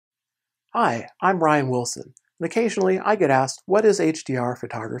Hi, I'm Ryan Wilson, and occasionally I get asked, what is HDR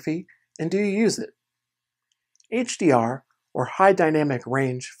photography, and do you use it? HDR, or High Dynamic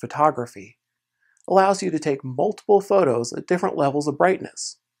Range Photography, allows you to take multiple photos at different levels of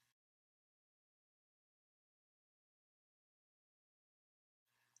brightness.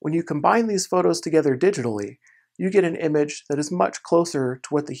 When you combine these photos together digitally, you get an image that is much closer to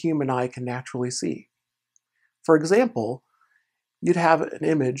what the human eye can naturally see. For example, you'd have an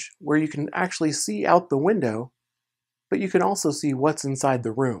image where you can actually see out the window, but you can also see what's inside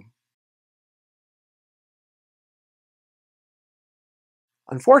the room.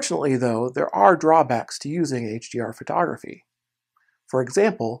 Unfortunately, though, there are drawbacks to using HDR photography. For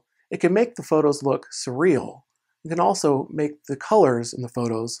example, it can make the photos look surreal. It can also make the colors in the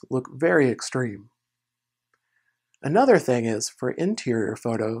photos look very extreme. Another thing is, for interior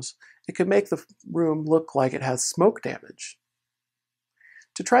photos, it can make the room look like it has smoke damage.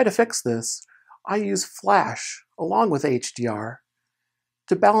 To try to fix this, I use flash along with HDR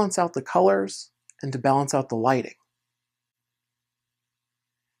to balance out the colors and to balance out the lighting.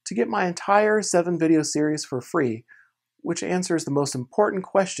 To get my entire 7-video series for free, which answers the most important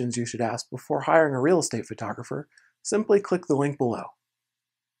questions you should ask before hiring a real estate photographer, simply click the link below.